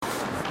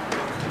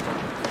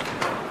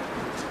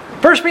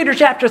1 Peter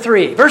chapter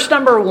 3, verse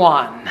number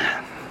 1.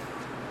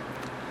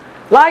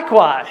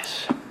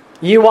 Likewise,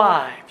 ye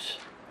wives,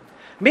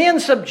 be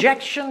in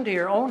subjection to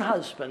your own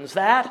husbands,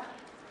 that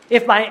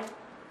if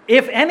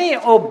any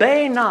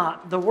obey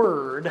not the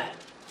word,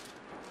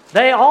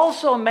 they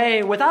also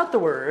may, without the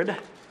word,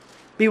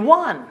 be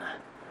won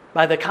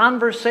by the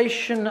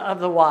conversation of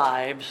the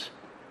wives,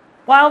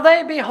 while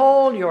they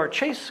behold your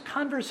chaste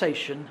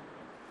conversation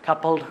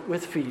coupled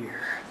with fear.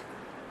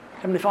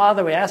 Heavenly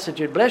Father, we ask that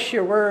you'd bless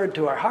your word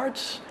to our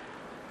hearts,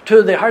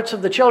 to the hearts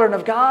of the children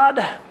of God,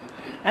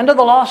 and to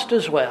the lost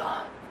as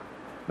well.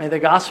 May the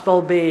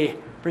gospel be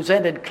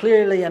presented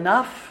clearly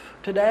enough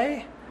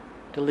today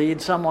to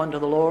lead someone to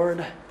the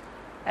Lord,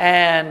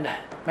 and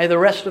may the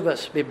rest of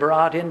us be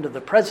brought into the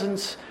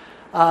presence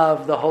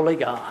of the Holy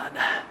God.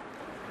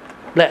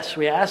 Bless,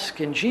 we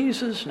ask in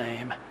Jesus'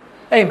 name.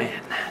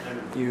 Amen.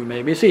 You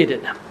may be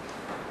seated.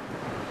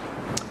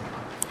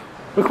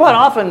 We quite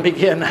often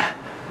begin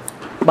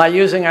by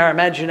using our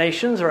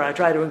imaginations, or I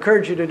try to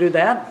encourage you to do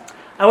that.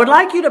 I would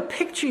like you to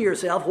picture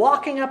yourself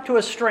walking up to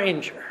a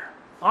stranger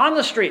on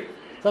the street,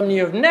 someone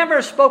you've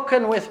never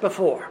spoken with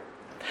before,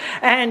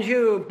 and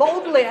you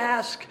boldly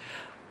ask,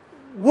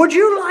 would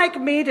you like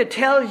me to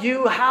tell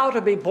you how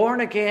to be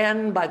born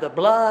again by the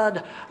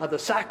blood of the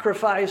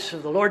sacrifice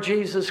of the Lord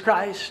Jesus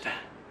Christ?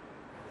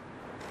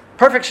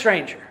 Perfect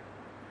stranger.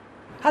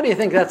 How do you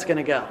think that's going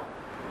to go?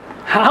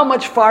 How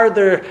much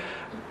farther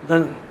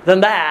than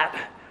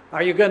that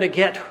are you going to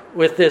get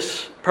with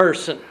this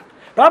person?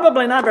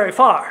 Probably not very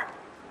far.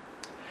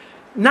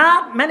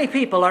 Not many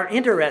people are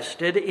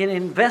interested in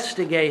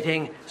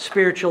investigating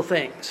spiritual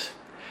things,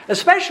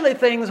 especially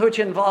things which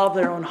involve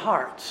their own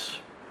hearts.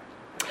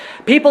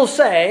 People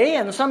say,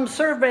 and some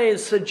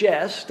surveys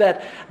suggest,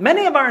 that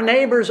many of our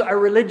neighbors are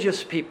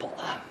religious people.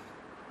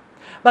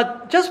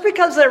 But just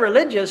because they're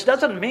religious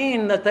doesn't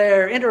mean that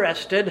they're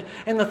interested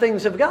in the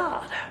things of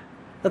God,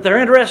 that they're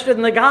interested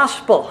in the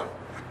gospel.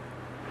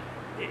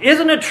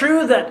 Isn't it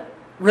true that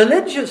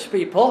religious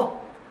people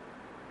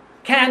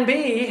can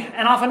be,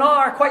 and often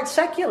are, quite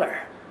secular?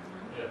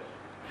 Yes.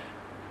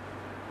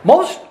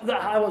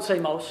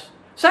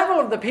 Several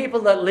of the people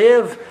that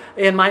live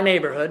in my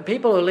neighborhood,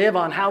 people who live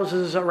on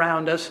houses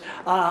around us,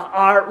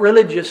 are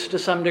religious to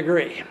some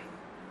degree.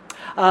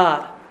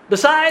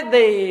 Beside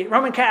the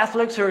Roman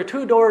Catholics who are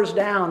 2 doors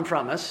down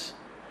from us,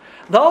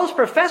 those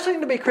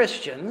professing to be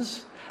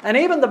Christians, and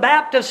even the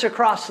Baptists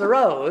across the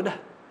road,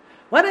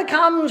 when it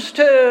comes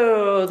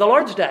to the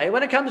Lord's Day,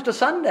 when it comes to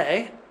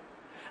Sunday,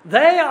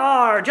 they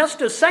are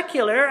just as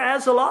secular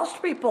as the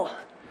lost people.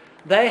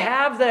 They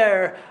have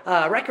their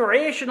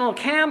recreational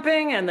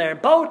camping and their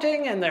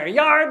boating and their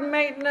yard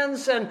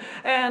maintenance,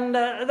 and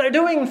they're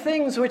doing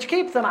things which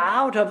keep them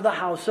out of the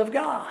house of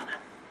God.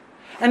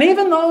 And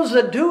even those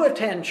that do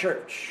attend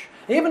church,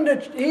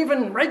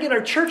 even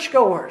regular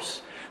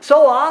churchgoers,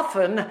 so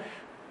often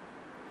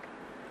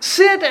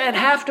sit and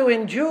have to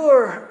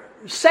endure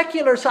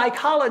secular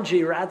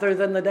psychology rather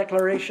than the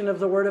declaration of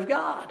the Word of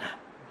God.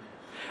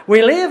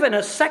 We live in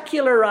a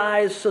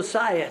secularized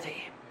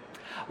society,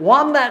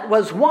 one that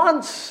was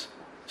once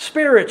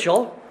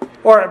spiritual,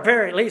 or at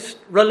very least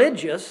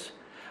religious,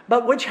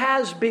 but which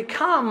has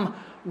become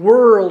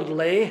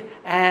worldly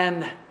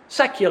and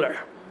secular.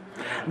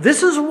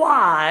 This is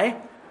why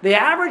the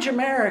average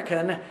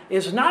American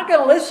is not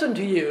going to listen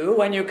to you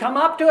when you come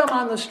up to him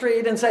on the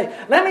street and say,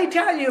 let me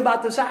tell you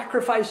about the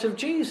sacrifice of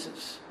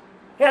Jesus.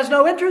 He has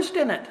no interest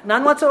in it,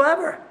 none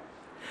whatsoever.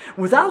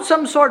 Without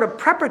some sort of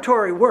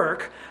preparatory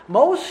work,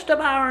 most of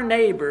our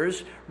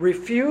neighbors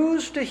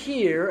refuse to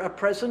hear a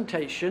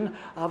presentation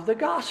of the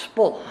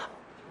gospel.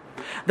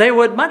 They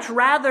would much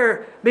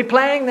rather be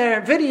playing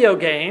their video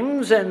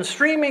games and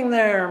streaming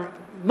their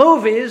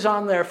movies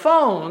on their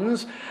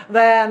phones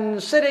than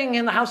sitting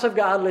in the house of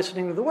God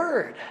listening to the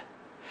Word.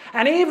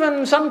 And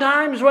even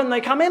sometimes when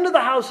they come into the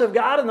house of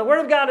God and the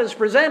Word of God is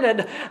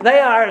presented, they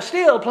are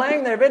still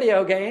playing their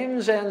video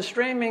games and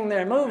streaming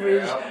their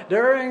movies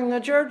during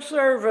the church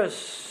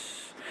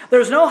service.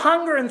 There's no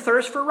hunger and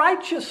thirst for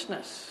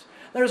righteousness.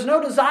 There's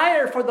no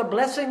desire for the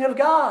blessing of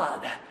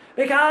God,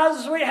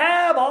 because we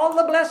have all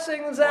the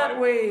blessings that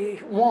we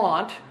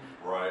want,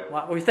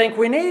 what we think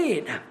we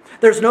need.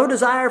 There's no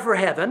desire for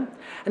heaven,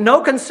 and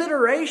no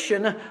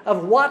consideration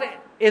of what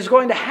is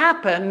going to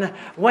happen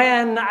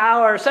when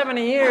our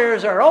 70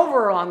 years are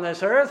over on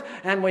this earth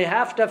and we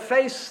have to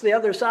face the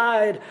other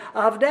side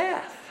of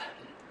death.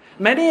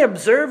 Many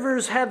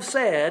observers have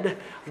said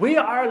we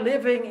are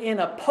living in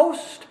a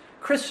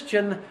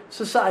post-Christian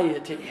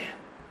society.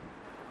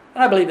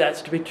 I believe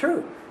that's to be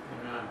true.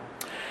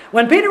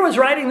 When Peter was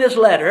writing this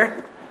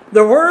letter,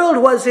 the world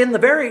was in the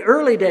very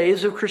early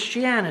days of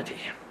Christianity.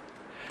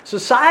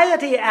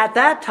 Society at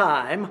that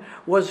time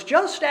was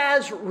just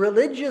as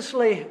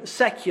religiously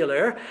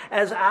secular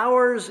as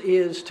ours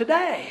is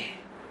today.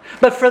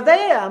 But for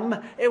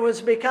them, it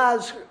was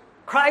because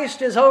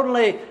Christ is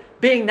only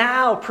being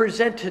now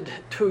presented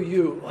to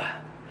you.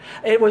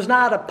 It was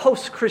not a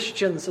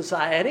post-Christian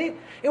society.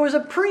 It was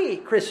a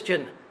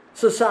pre-Christian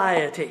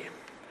society.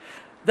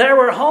 There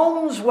were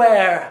homes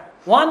where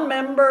one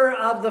member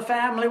of the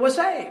family was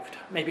saved.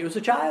 Maybe it was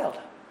a child.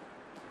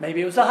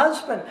 Maybe it was a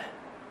husband.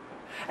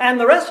 And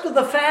the rest of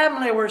the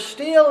family were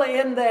still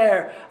in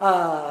their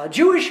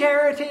Jewish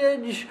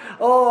heritage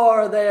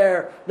or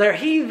their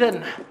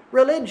heathen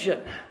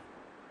religion.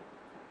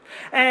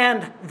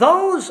 And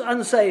those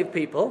unsaved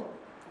people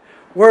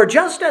were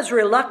just as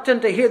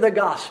reluctant to hear the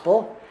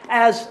gospel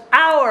as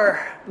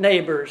our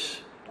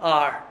neighbors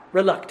are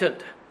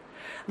reluctant.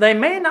 They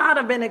may not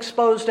have been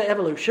exposed to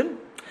evolution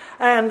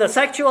and the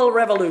sexual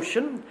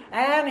revolution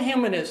and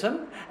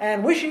humanism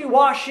and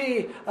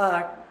wishy-washy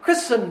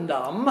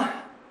Christendom,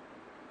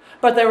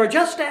 but they were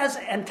just as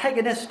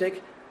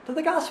antagonistic to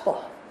the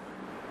gospel.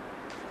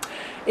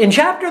 In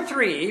chapter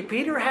 3,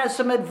 Peter has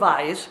some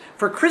advice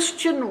for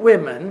Christian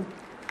women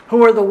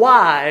who are the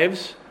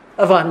wives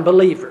of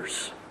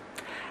unbelievers.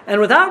 And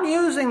without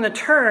using the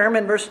term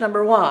in verse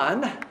number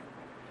 1,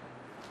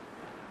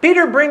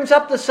 Peter brings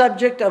up the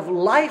subject of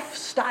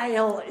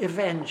lifestyle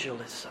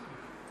evangelism.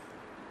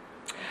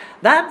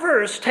 That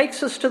verse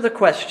takes us to the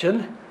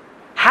question,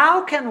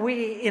 how can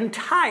we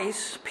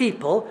entice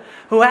people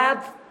who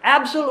have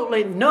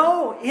absolutely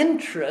no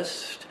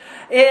interest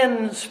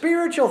in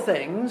spiritual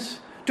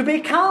things to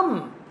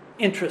become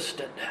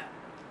interested?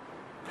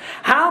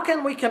 How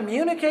can we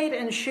communicate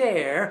and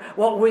share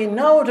what we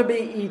know to be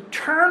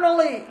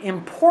eternally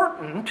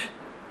important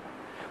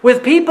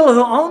with people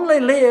who only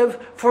live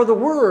for the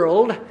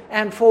world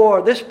and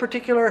for this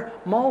particular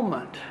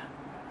moment?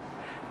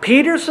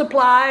 Peter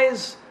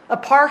supplies a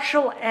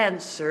partial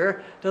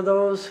answer to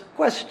those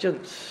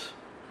questions.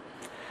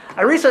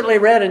 I recently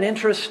read an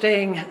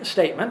interesting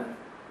statement.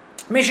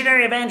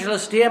 Missionary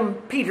evangelist Tim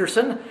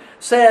Peterson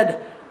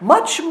said,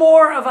 "Much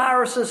more of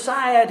our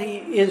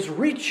society is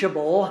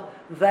reachable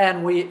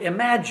than we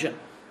imagine,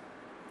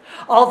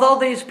 although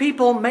these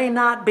people may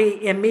not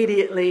be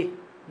immediately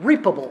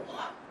reapable.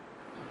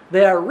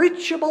 They are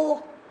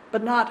reachable,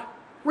 but not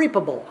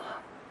reapable."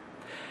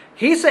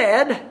 He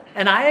said,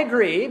 and I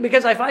agree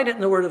because I find it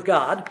in the Word of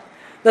God,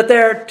 that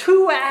there are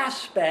two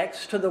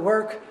aspects to the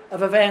work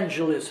of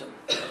evangelism.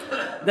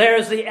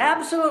 There's the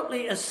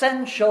absolutely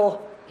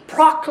essential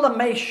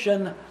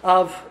proclamation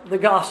of the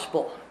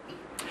gospel.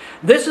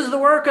 This is the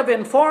work of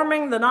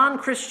informing the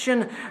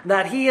non-Christian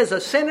that he is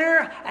a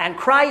sinner and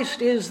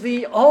Christ is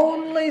the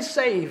only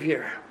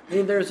Savior.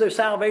 Neither is there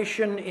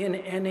salvation in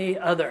any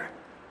other.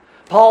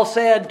 Paul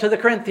said to the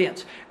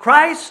Corinthians,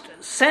 "Christ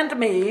sent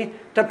me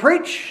to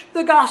preach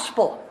the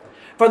gospel.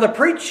 For the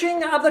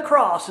preaching of the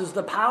cross is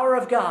the power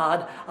of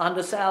God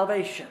unto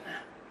salvation."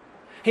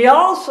 He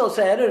also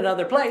said in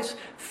another place,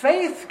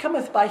 "Faith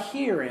cometh by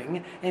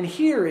hearing, and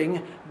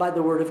hearing by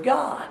the word of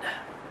God."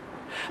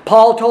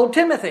 Paul told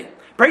Timothy,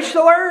 "Preach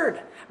the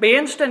word, be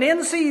instant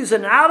in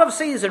season, out of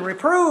season,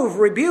 reprove,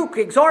 rebuke,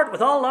 exhort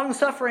with all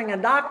longsuffering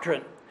and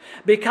doctrine,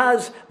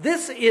 because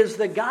this is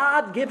the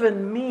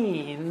God-given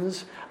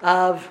means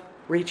of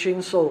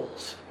reaching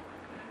souls."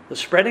 The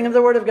spreading of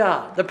the word of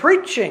God, the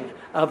preaching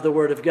of the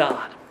word of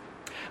God.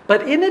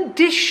 But in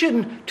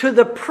addition to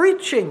the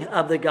preaching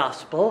of the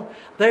gospel,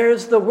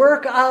 there's the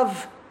work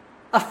of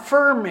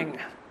affirming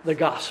the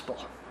gospel.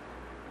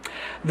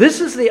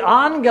 This is the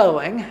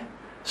ongoing,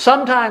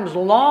 sometimes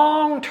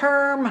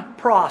long-term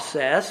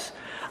process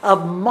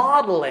of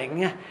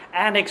modeling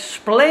and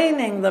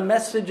explaining the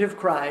message of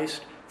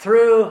Christ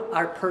through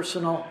our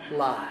personal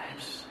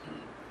lives.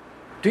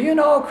 Do you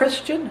know,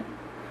 Christian?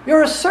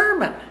 You're a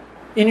sermon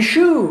in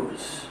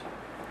shoes.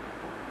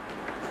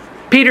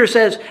 Peter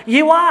says,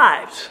 "Ye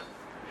wives,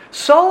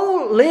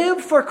 so live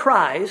for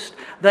Christ,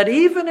 that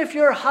even if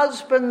your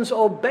husbands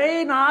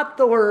obey not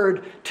the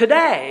word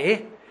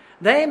today,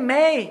 they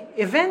may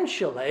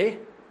eventually,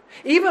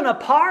 even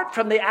apart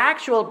from the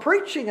actual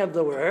preaching of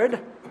the word,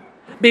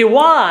 be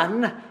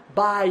won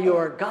by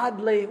your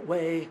godly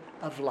way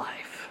of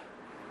life."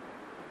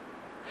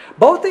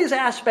 Both these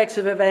aspects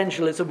of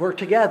evangelism work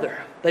together.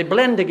 They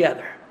blend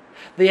together.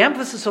 The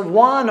emphasis of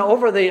one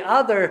over the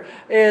other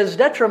is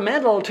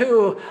detrimental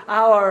to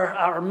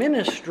our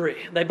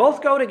ministry. They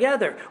both go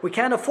together. We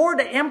can't afford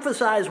to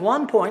emphasize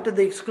one point to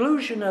the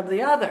exclusion of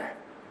the other.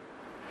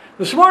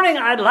 This morning,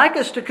 I'd like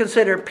us to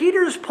consider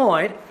Peter's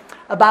point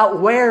about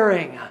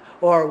wearing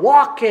or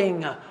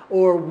walking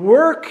or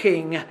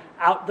working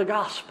out the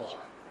gospel.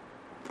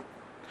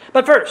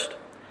 But first,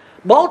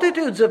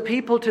 multitudes of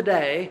people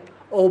today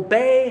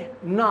obey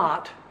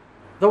not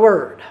the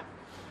word.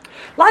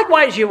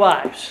 Likewise, you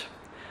wives,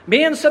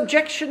 be in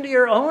subjection to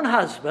your own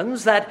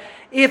husbands, that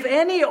if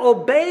any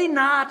obey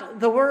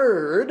not the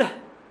word,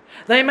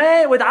 they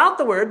may without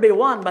the word be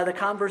won by the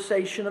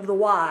conversation of the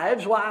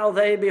wives, while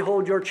they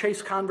behold your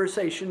chaste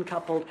conversation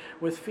coupled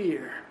with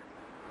fear.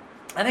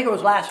 I think it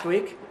was last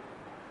week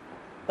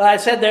I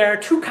said there are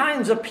two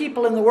kinds of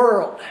people in the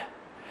world.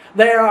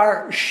 There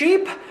are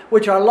sheep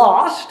which are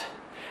lost,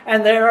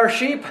 and there are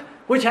sheep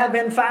which have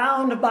been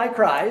found by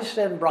Christ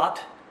and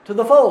brought to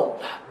the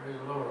fold. Praise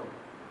the Lord.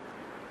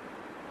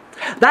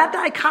 That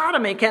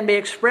dichotomy can be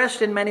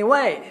expressed in many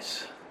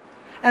ways.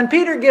 And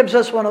Peter gives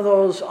us one of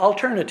those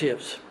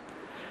alternatives.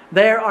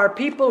 There are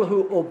people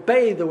who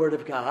obey the word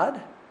of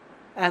God,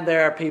 and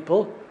there are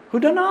people who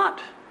do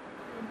not.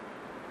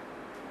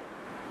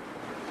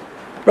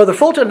 Brother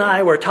Fulton and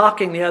I were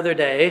talking the other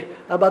day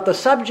about the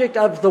subject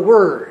of the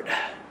Word.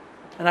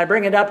 And I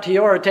bring it up to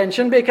your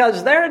attention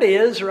because there it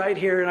is right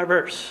here in our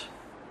verse.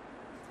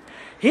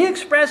 He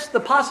expressed the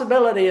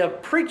possibility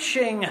of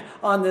preaching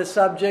on this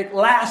subject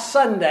last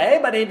Sunday,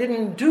 but he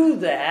didn't do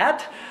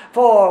that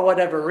for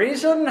whatever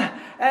reason.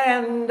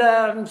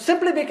 And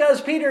simply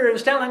because Peter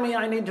is telling me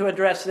I need to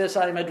address this,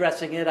 I'm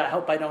addressing it. I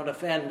hope I don't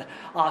offend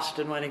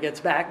Austin when he gets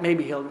back.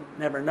 Maybe he'll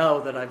never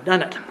know that I've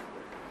done it.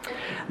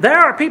 There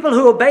are people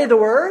who obey the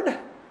Word,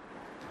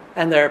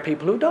 and there are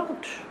people who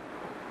don't.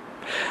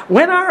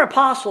 When our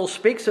apostle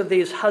speaks of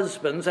these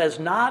husbands as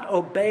not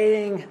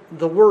obeying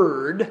the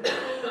Word,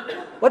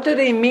 what did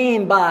he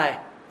mean by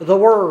the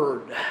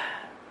Word?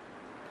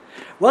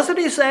 Wasn't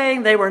he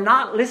saying they were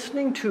not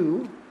listening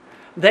to,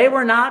 they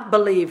were not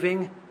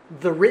believing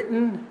the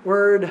written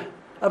Word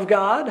of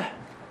God?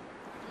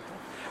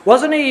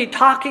 Wasn't he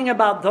talking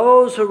about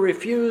those who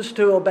refused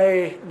to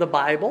obey the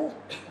Bible?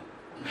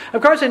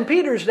 Of course, in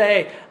Peter's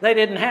day, they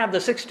didn't have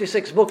the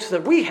 66 books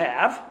that we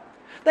have.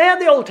 They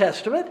had the Old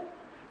Testament.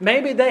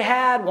 Maybe they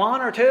had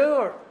one or two,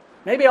 or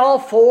maybe all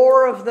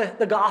four of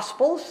the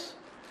Gospels.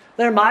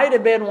 There might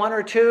have been one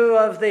or two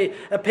of the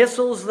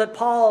epistles that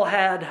Paul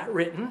had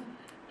written.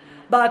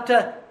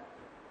 But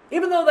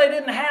even though they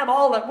didn't have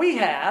all that we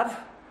have,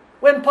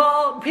 when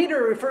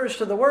Peter refers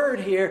to the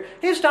Word here,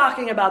 he's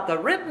talking about the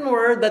written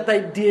Word that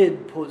they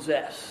did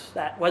possess,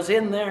 that was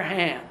in their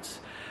hands.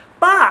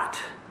 But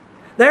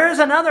there is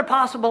another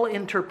possible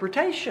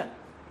interpretation.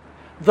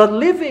 The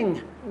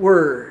living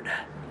Word,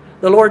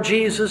 the Lord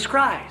Jesus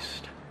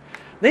Christ.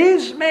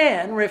 These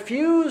men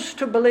refused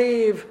to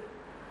believe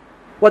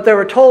what they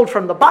were told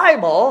from the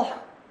Bible,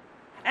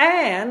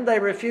 and they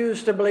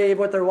refused to believe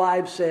what their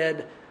wives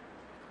said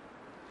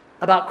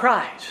about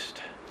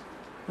Christ,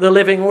 the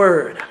living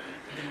Word.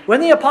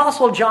 When the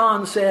Apostle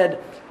John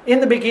said, "In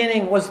the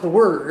beginning was the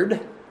Word,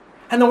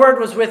 and the Word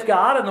was with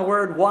God, and the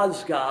Word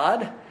was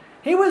God,"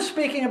 he was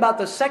speaking about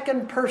the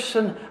second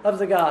person of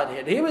the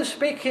Godhead. He was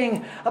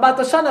speaking about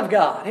the Son of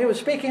God. He was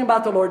speaking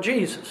about the Lord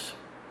Jesus.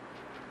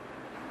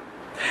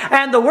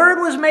 And the Word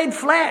was made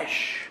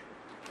flesh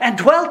and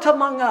dwelt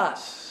among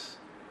us.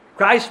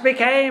 Christ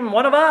became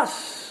one of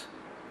us.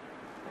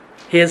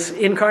 His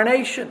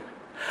incarnation.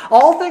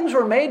 All things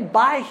were made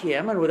by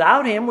Him, and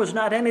without Him was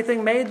not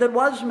anything made that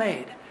was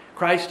made.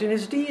 Christ in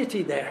His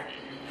deity there.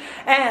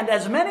 And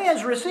as many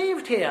as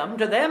received Him,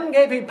 to them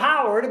gave He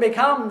power to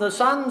become the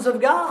sons of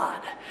God,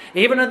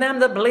 even to them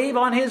that believe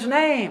on His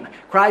name,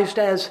 Christ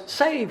as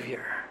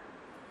Savior.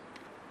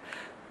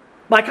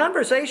 My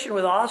conversation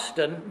with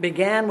Austin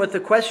began with a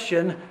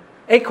question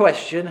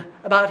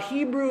about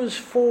Hebrews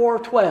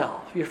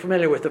 4:12. You're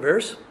familiar with the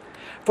verse.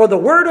 "For the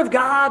Word of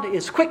God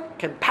is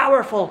quick and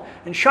powerful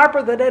and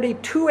sharper than any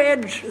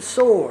two-edged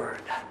sword."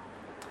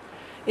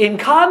 In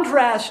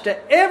contrast to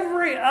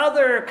every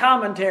other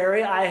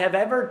commentary I have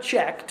ever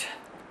checked,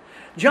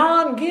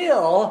 John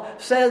Gill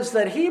says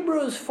that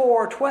Hebrews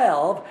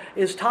 4:12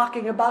 is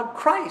talking about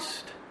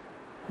Christ,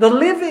 the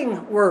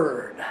living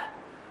Word,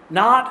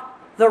 not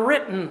the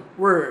written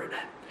Word.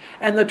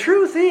 And the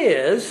truth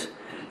is,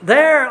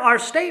 there are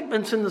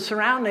statements in the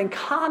surrounding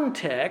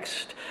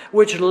context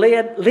which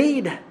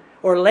lead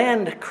or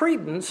lend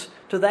credence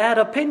to that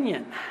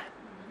opinion.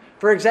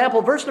 For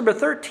example, verse number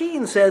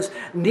 13 says,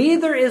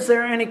 "Neither is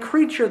there any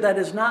creature that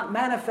is not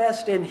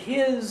manifest in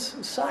His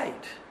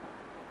sight.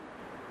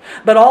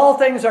 But all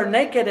things are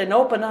naked and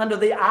open unto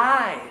the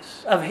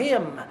eyes of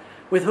Him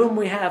with whom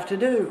we have to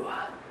do."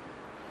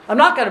 I'm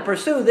not going to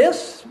pursue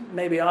this.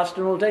 Maybe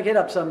Austin will take it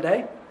up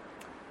someday.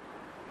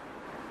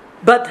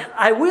 But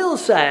I will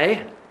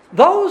say,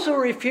 those who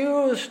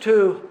refuse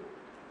to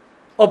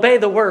obey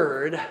the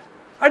Word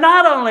are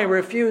not only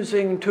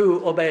refusing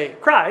to obey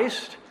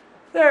Christ,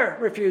 they're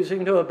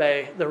refusing to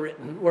obey the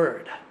written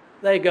Word.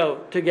 They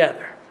go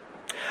together.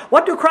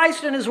 What do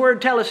Christ and His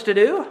Word tell us to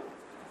do?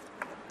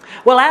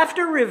 Well,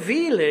 after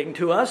revealing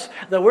to us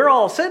that we're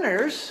all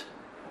sinners,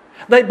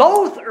 they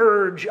both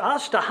urge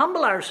us to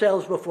humble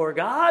ourselves before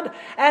God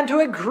and to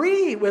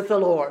agree with the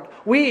Lord.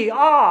 We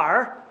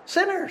are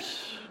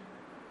sinners.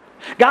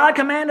 God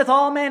commandeth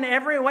all men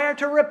everywhere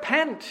to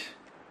repent.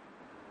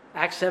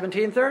 Acts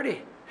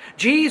 17:30.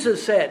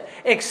 Jesus said,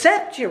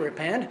 "Except you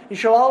repent, you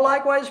shall all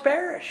likewise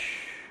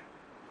perish."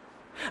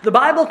 The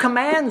Bible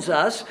commands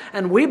us,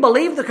 and we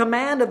believe the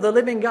command of the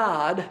living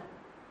God,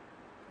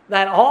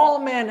 that all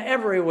men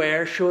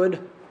everywhere should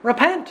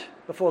repent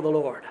before the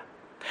Lord.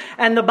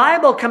 And the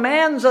Bible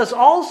commands us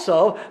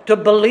also to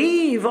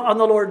believe on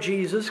the Lord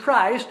Jesus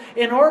Christ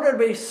in order to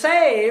be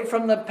saved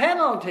from the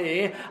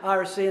penalty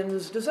our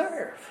sins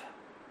deserve.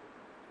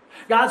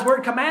 God's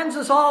Word commands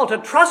us all to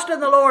trust in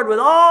the Lord with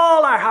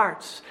all our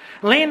hearts.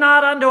 Lean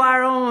not unto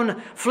our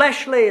own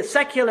fleshly,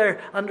 secular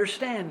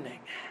understanding.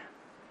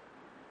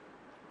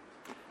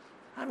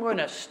 I'm going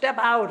to step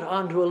out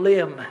onto a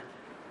limb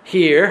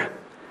here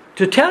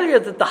to tell you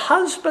that the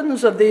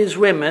husbands of these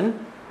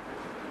women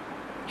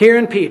here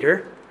in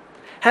Peter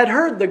had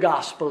heard the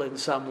gospel in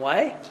some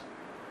way.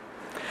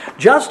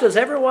 Just as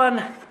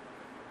everyone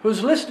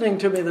who's listening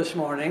to me this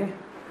morning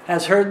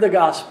has heard the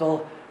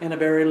gospel in a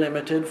very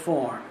limited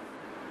form.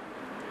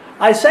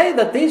 I say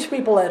that these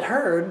people had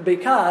heard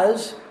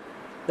because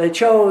they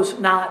chose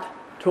not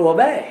to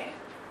obey.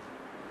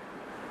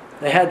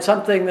 They had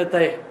something that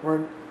they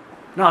were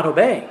not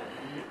obeying.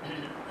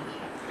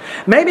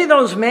 Maybe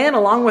those men,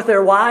 along with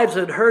their wives,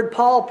 had heard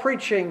Paul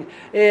preaching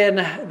in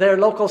their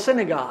local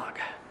synagogue.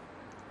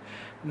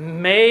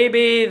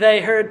 Maybe they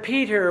heard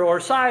Peter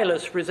or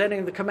Silas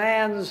presenting the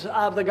commands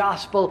of the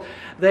gospel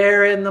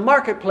there in the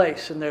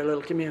marketplace in their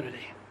little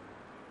community.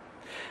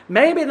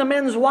 Maybe the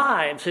men's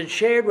wives had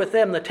shared with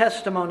them the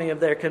testimony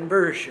of their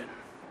conversion.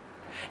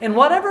 In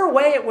whatever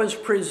way it was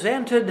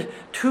presented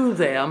to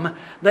them,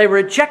 they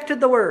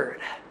rejected the word.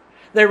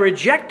 They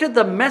rejected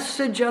the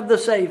message of the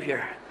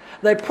Savior.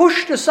 They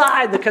pushed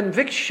aside the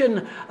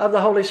conviction of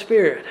the Holy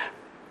Spirit.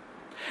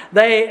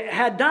 They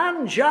had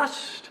done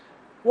just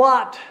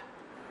what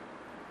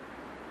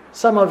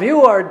some of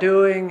you are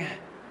doing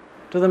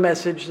to the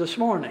message this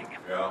morning.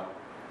 Yeah.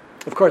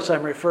 Of course,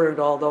 I'm referring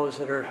to all those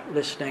that are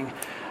listening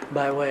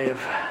by way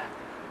of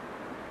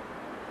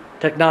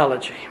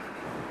technology.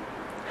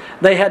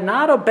 They had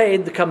not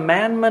obeyed the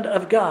commandment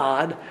of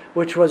God,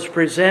 which was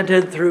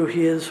presented through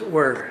His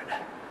Word.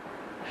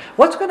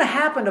 What's going to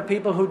happen to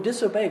people who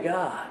disobey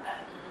God?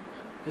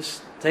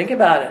 Just think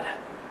about it.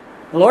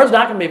 The Lord's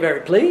not going to be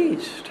very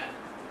pleased.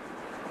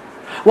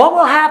 What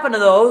will happen to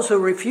those who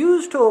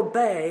refuse to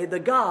obey the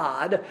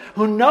God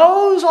who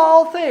knows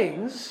all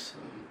things,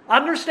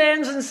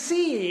 understands and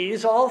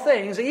sees all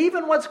things,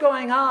 even what's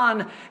going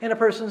on in a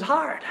person's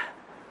heart?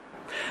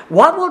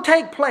 What will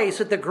take place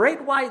at the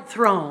great white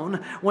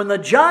throne when the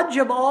judge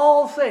of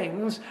all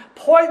things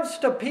points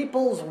to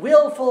people's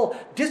willful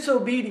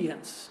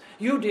disobedience?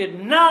 You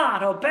did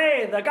not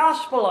obey the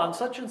gospel on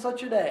such and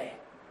such a day.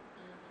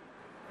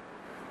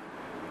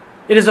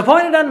 It is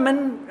appointed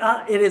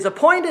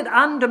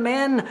unto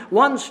men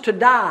once to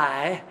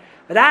die,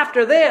 but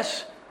after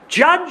this,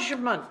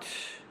 judgment.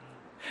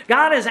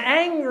 God is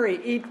angry,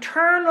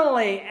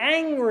 eternally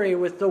angry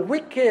with the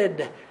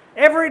wicked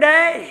every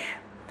day.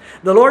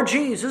 The Lord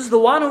Jesus, the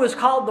one who is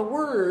called the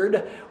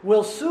Word,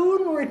 will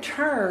soon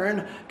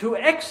return to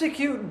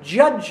execute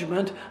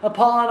judgment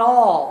upon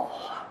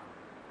all.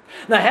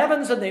 The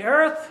heavens and the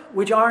earth,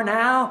 which are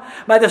now,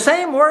 by the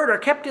same word are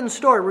kept in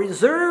store,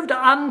 reserved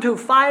unto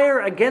fire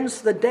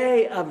against the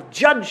day of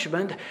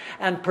judgment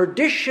and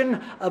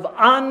perdition of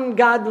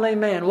ungodly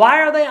men.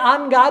 Why are they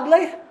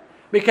ungodly?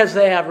 Because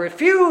they have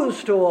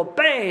refused to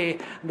obey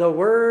the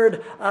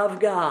word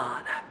of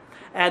God.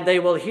 And they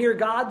will hear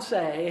God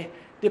say,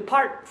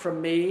 "Depart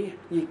from me,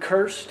 ye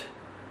cursed,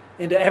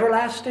 into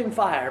everlasting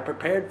fire,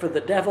 prepared for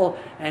the devil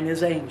and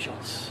his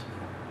angels."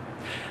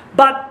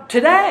 But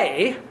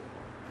today,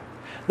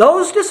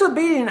 those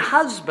disobedient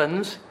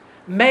husbands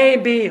may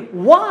be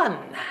won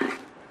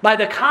by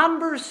the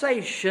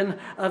conversation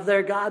of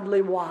their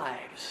godly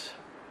wives.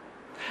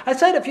 I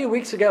said a few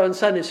weeks ago in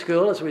Sunday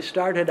school, as we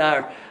started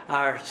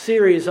our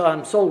series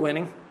on soul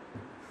winning,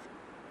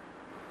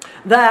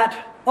 that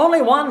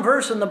only one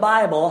verse in the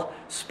Bible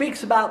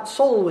speaks about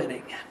soul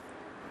winning.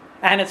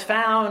 And it's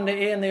found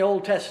in the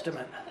Old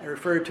Testament. I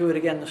referred to it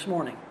again this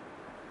morning.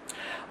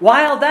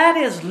 While that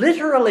is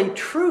literally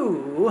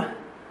true,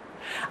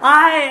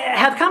 I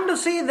have come to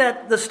see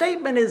that the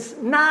statement is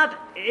not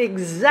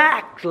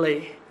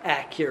exactly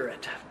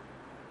accurate.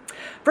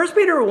 1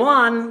 Peter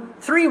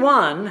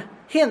 3:1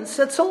 hints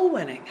at soul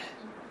winning.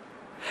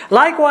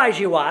 "Likewise,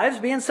 ye wives,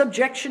 be in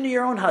subjection to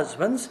your own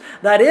husbands,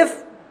 that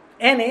if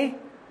any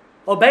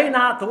obey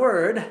not the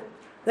word,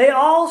 they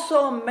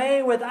also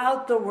may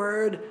without the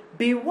word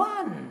be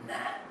won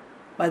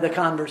by the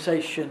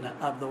conversation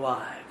of the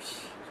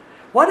wives."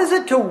 What is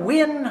it to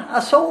win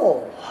a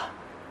soul?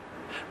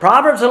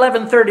 Proverbs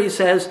 11:30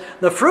 says,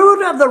 "The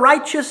fruit of the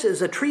righteous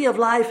is a tree of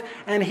life,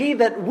 and he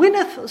that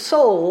winneth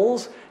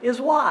souls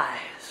is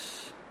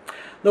wise."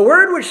 The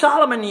word which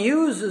Solomon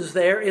uses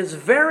there is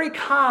very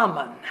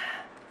common.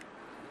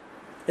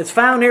 It's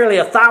found nearly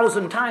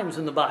 1,000 times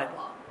in the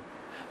Bible.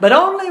 But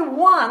only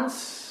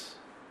once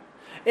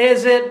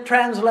is it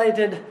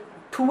translated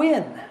to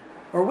win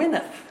or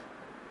winneth.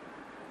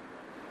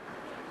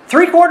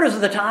 3/4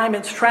 of the time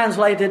it's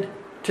translated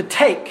to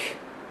take.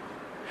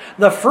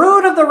 "The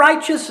fruit of the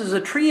righteous is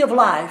a tree of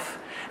life,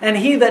 and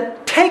he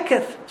that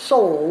taketh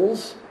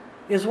souls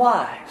is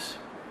wise."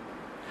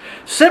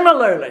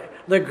 Similarly,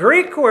 the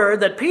Greek word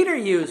that Peter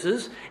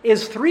uses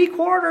is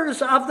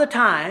 3/4 of the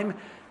time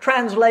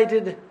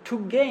translated to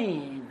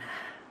gain.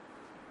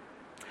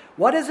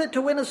 What is it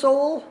to win a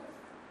soul?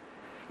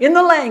 In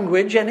the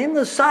language and in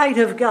the sight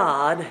of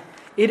God,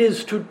 it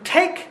is to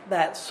take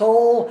that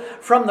soul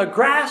from the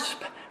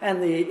grasp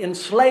and the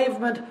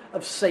enslavement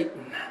of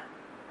Satan.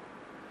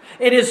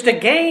 It is to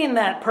gain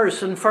that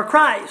person for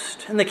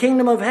Christ and the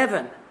kingdom of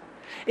heaven.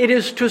 It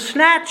is to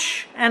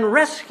snatch and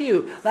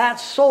rescue that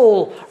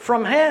soul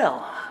from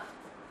hell.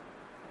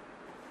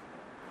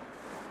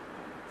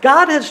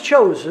 God has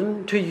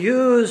chosen to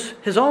use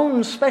His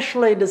own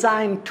specially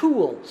designed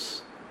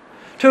tools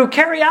to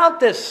carry out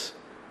this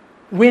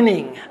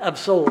winning of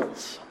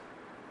souls.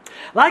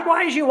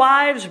 Likewise, you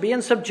wives, be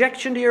in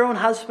subjection to your own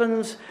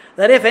husbands,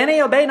 that if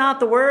any obey not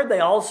the word, they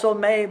also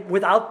may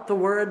without the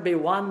word be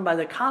won by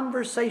the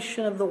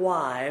conversation of the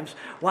wives,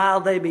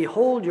 while they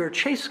behold your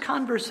chaste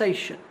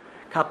conversation,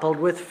 coupled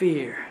with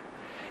fear.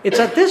 It's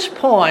at this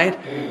point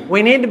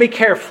we need to be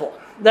careful,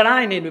 that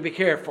I need to be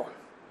careful.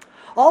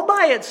 All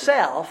by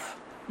itself,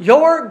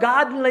 your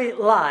godly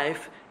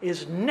life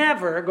is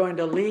never going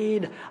to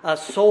lead a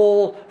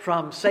soul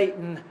from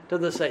Satan to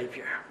the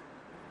Savior.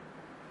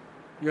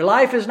 Your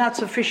life is not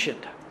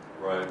sufficient.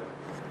 Right.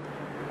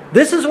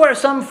 This is where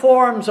some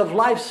forms of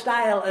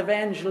lifestyle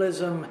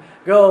evangelism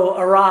go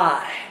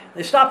awry.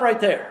 They stop right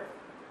there.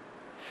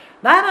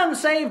 That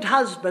unsaved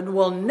husband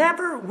will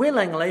never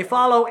willingly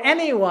follow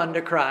anyone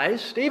to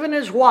Christ, even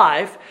his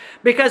wife,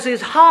 because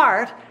his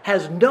heart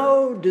has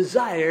no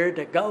desire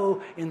to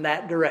go in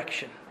that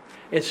direction.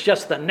 It's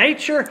just the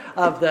nature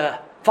of the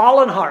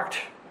fallen heart.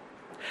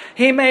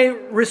 He may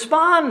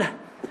respond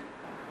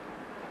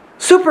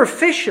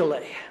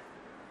superficially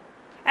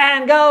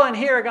and go and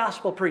hear a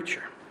gospel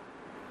preacher.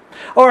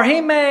 Or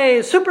he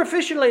may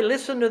superficially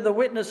listen to the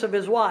witness of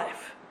his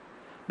wife,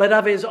 but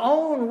of his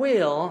own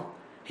will,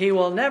 he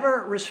will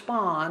never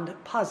respond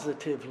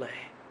positively.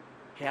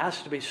 He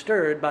has to be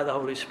stirred by the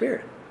Holy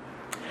Spirit.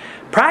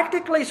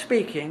 Practically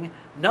speaking,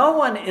 no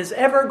one is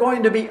ever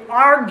going to be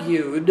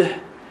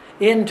argued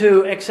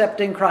into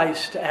accepting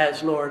Christ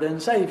as Lord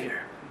and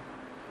Savior.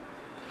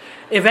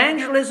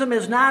 Evangelism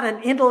is not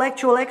an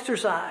intellectual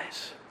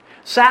exercise.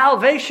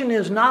 Salvation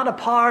is not a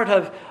part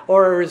of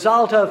or a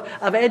result of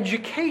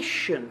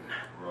education.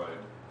 Right.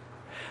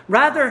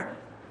 Rather,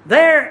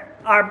 they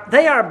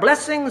are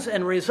blessings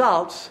and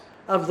results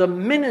of the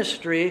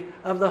ministry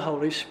of the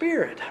Holy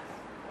Spirit.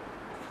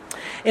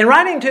 In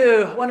writing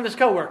to one of his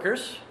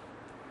co-workers,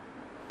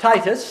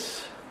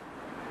 Titus,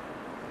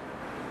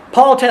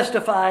 Paul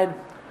testified,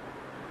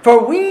 "For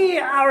we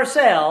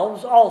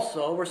ourselves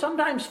also were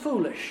sometimes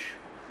foolish.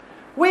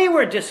 We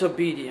were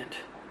disobedient,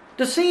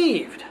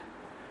 deceived,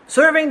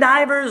 serving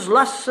divers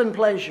lusts and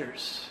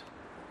pleasures."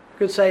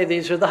 Could say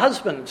these are the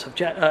husbands of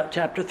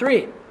chapter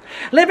 3.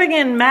 "Living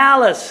in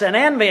malice and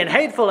envy and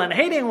hateful and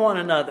hating one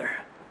another."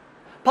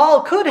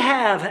 Paul could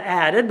have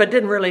added, but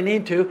didn't really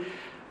need to,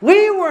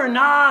 we were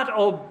not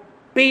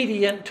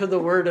obedient to the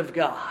Word of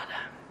God.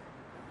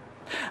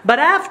 But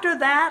after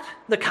that,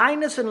 the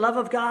kindness and love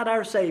of God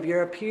our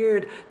Savior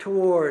appeared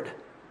toward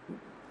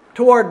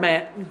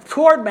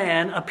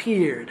man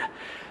appeared,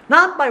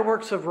 not by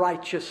works of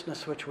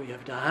righteousness which we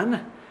have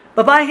done,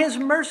 but by His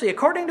mercy.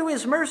 According to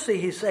His mercy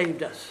He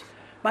saved us,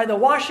 by the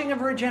washing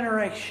of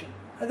regeneration,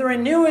 by the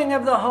renewing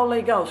of the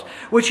Holy Ghost,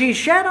 which He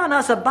shed on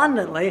us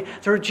abundantly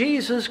through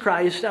Jesus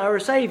Christ our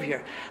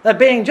Savior, that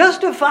being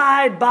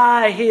justified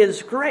by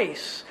His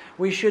grace,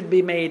 we should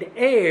be made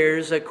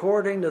heirs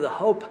according to the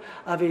hope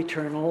of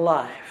eternal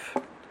life.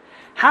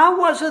 How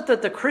was it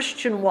that the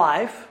Christian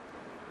wife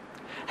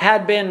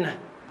had been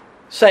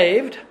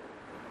saved,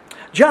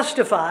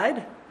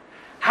 justified?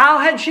 How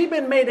had she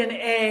been made an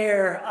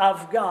heir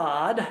of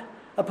God,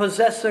 a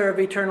possessor of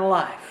eternal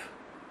life?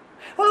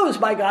 Well, it was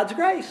by God's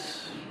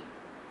grace.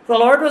 The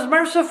Lord was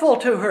merciful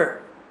to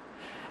her.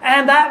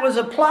 And that was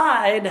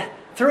applied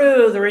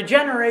through the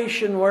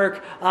regeneration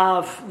work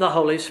of the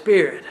Holy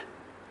Spirit.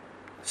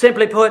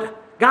 Simply put,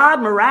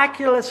 God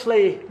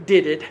miraculously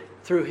did it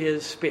through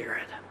His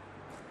Spirit.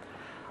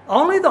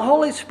 Only the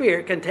Holy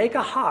Spirit can take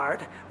a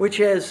heart which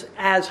is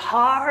as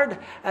hard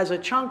as a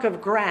chunk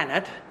of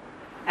granite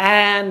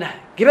and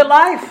give it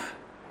life.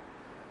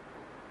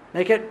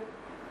 Make it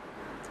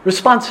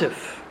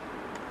responsive.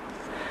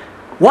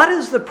 What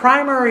is the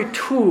primary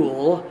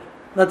tool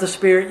that the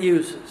Spirit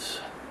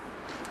uses?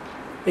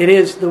 It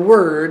is the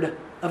Word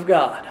of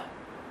God,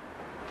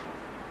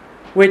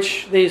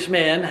 which these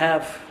men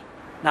have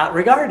not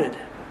regarded.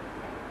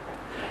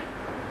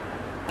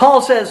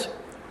 Paul says,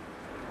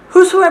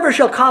 "Whosoever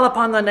shall call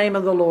upon the name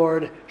of the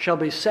Lord shall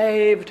be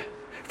saved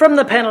from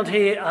the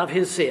penalty of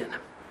his sin.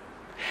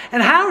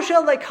 And how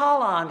shall they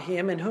call on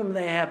Him in whom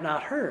they have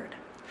not heard?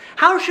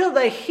 How shall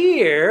they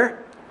hear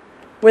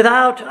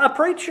without a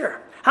preacher?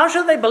 How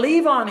shall they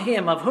believe on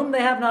Him of whom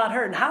they have not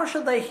heard? And how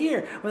shall they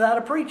hear without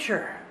a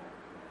preacher?"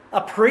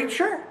 A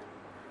preacher?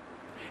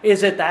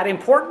 Is it that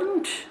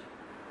important?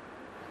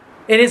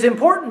 It is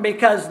important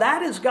because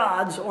that is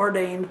God's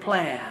ordained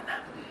plan.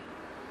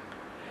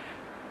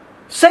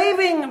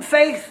 Saving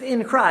faith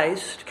in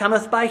Christ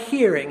cometh by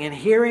hearing, and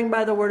hearing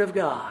by the Word of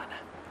God.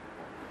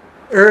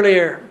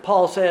 Earlier,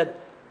 Paul said,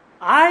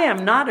 "I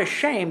am not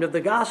ashamed of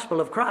the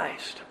gospel of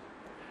Christ."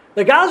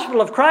 The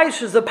gospel of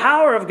Christ is the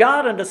power of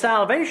God unto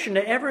salvation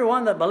to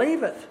everyone that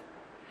believeth.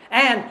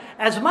 And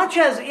as much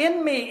as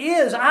in me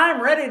is,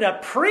 I'm ready to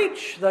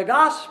preach the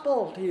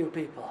gospel to you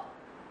people.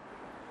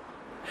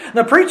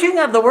 The preaching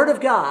of the Word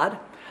of God,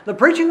 the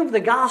preaching of the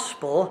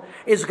gospel,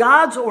 is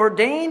God's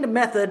ordained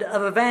method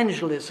of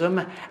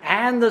evangelism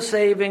and the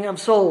saving of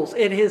souls.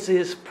 It is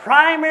His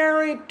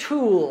primary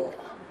tool.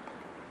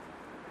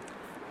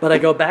 But I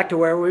go back to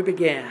where we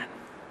began.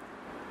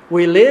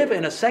 We live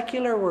in a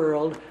secular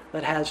world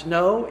that has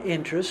no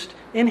interest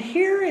in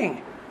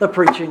hearing the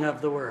preaching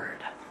of the Word.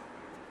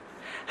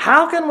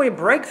 How can we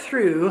break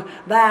through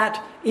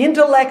that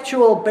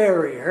intellectual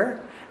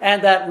barrier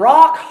and that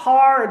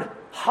rock-hard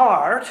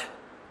heart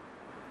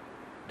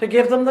to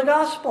give them the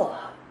gospel?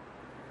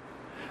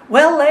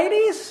 Well,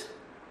 ladies,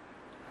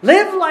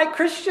 live like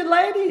Christian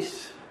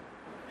ladies.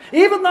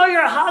 Even though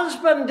your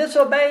husband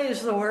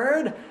disobeys the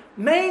Word,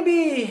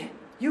 maybe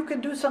you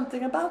can do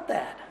something about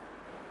that.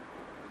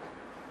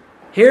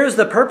 Here's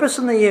the purpose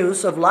and the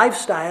use of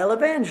lifestyle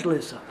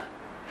evangelism.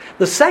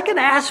 The second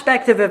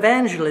aspect of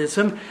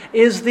evangelism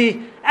is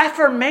the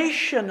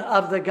affirmation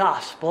of the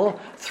gospel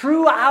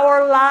through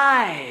our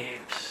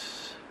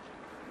lives.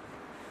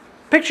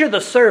 Picture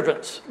the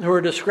servants who are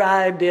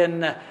described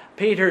in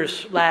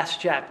Peter's last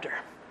chapter.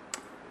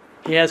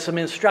 He has some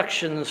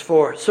instructions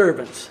for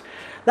servants.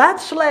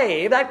 That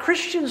slave, that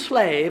Christian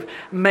slave,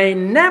 may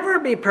never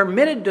be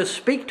permitted to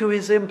speak to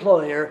his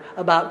employer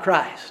about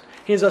Christ.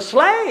 He's a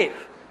slave.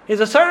 He's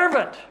a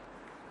servant.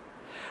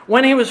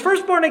 When he was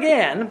first born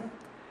again,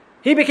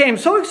 he became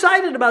so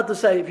excited about the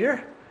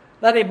Savior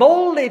that he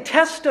boldly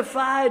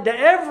testified to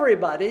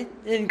everybody,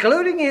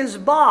 including his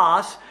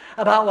boss,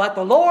 about what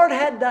the Lord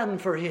had done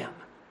for him.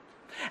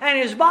 And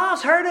his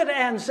boss heard it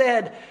and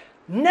said,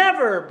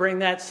 "Never bring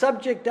that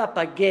subject up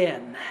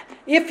again.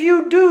 If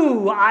you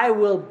do, I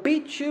will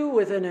beat you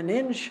within an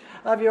inch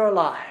of your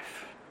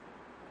life."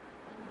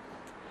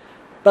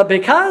 But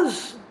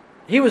because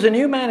he was a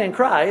new man in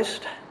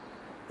Christ,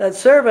 that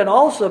servant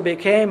also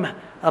became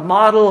a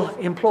model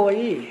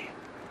employee.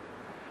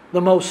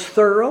 The most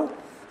thorough,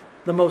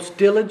 the most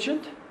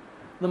diligent,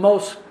 the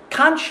most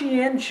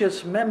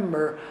conscientious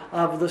member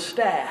of the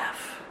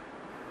staff.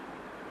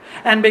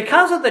 And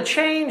because of the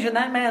change in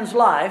that man's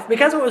life,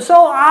 because it was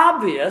so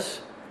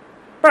obvious,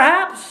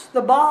 perhaps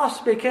the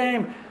boss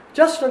became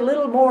just a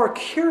little more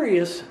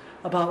curious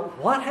about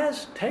what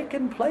has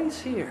taken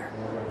place here.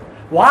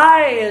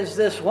 Why is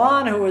this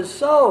one who was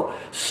so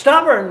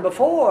stubborn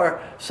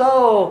before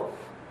so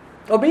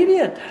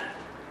obedient?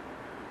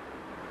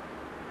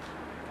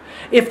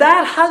 If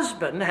that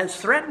husband has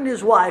threatened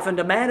his wife and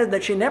demanded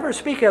that she never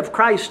speak of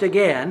Christ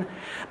again,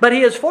 but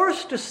he is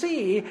forced to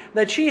see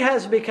that she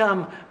has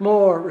become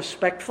more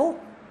respectful,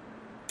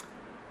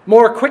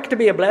 more quick to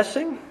be a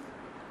blessing,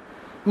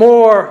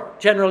 more,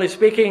 generally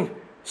speaking,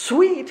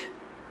 sweet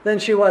than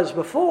she was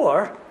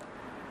before,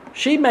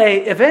 she may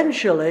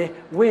eventually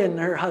win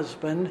her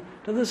husband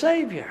to the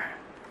Savior.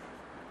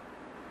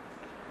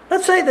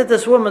 Let's say that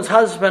this woman's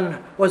husband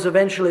was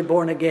eventually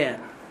born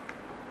again.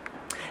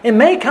 It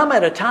may come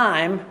at a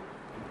time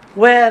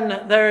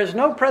when there is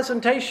no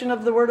presentation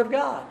of the Word of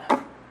God.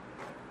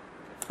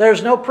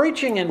 There's no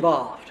preaching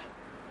involved.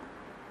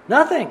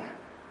 Nothing.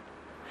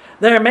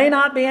 There may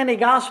not be any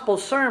gospel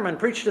sermon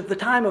preached at the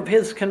time of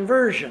his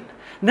conversion.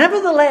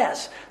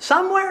 Nevertheless,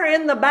 somewhere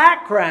in the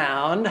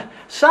background,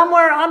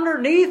 somewhere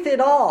underneath it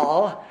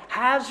all,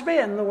 has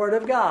been the Word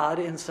of God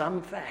in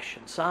some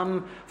fashion,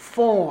 some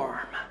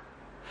form.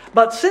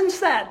 But since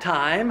that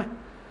time,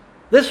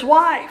 this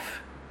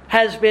wife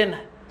has been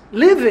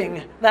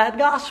living that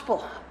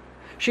gospel.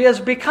 She has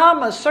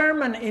become a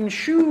sermon in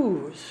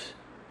shoes.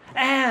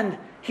 And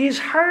he's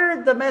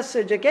heard the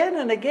message again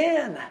and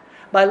again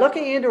by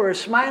looking into her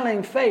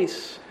smiling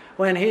face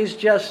when he's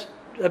just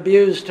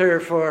abused her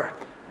for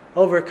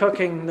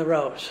overcooking the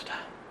roast.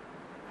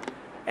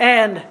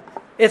 And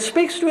it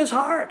speaks to his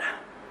heart.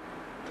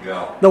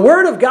 Yeah. The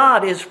Word of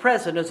God is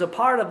present as a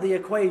part of the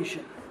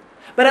equation.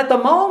 But at the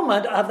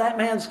moment of that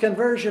man's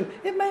conversion,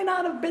 it may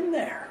not have been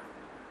there.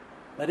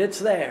 But it's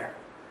there.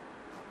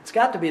 It's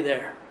got to be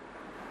there.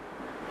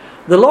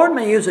 The Lord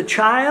may use a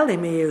child. He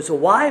may use a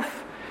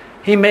wife.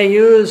 He may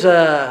use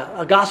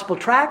a gospel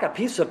tract, a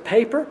piece of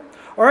paper,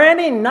 or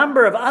any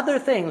number of other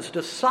things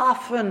to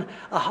soften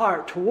a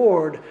heart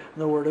toward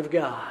the Word of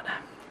God.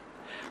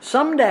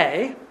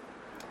 Someday,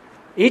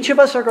 each of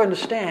us are going to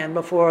stand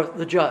before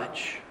the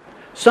judge.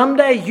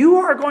 Someday you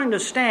are going to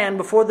stand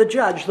before the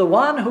judge, the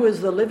one who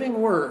is the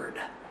living Word.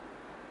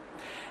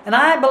 And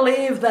I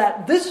believe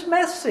that this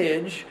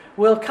message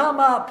will come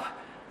up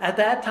at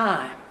that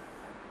time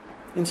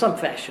in some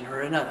fashion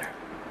or another.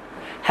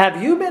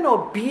 Have you been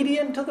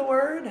obedient to the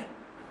Word?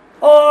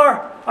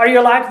 Or are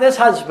you like this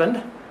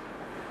husband,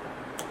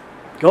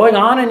 going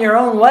on in your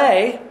own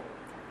way,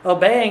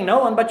 obeying no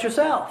one but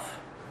yourself?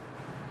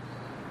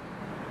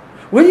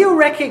 Will you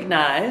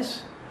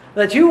recognize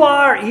that you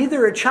are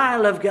either a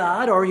child of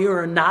God or you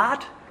are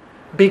not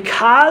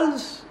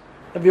because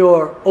of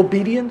your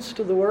obedience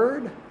to the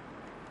Word?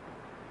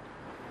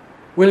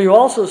 Will you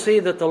also see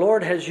that the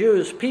Lord has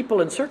used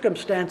people and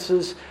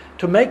circumstances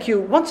to make you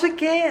once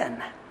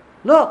again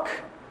look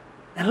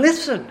and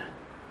listen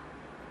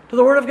to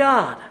the Word of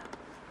God?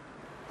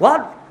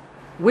 What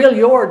will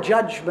your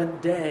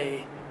judgment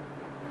day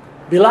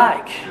be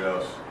like?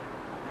 Yes.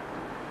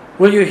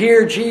 Will you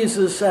hear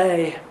Jesus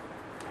say,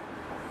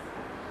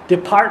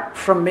 "Depart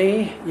from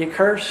me, ye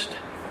cursed,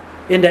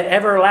 into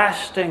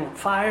everlasting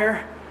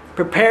fire,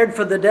 prepared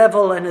for the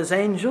devil and his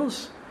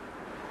angels"?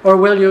 Or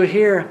will you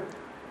hear,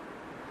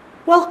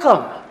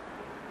 welcome,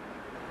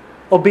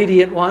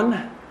 obedient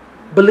one,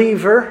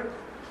 believer?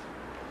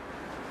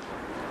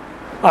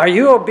 Are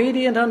you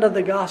obedient unto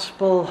the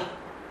gospel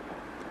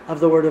of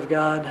the Word of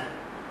God?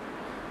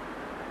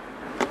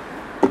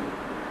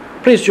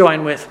 Please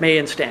join with me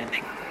in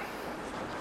standing.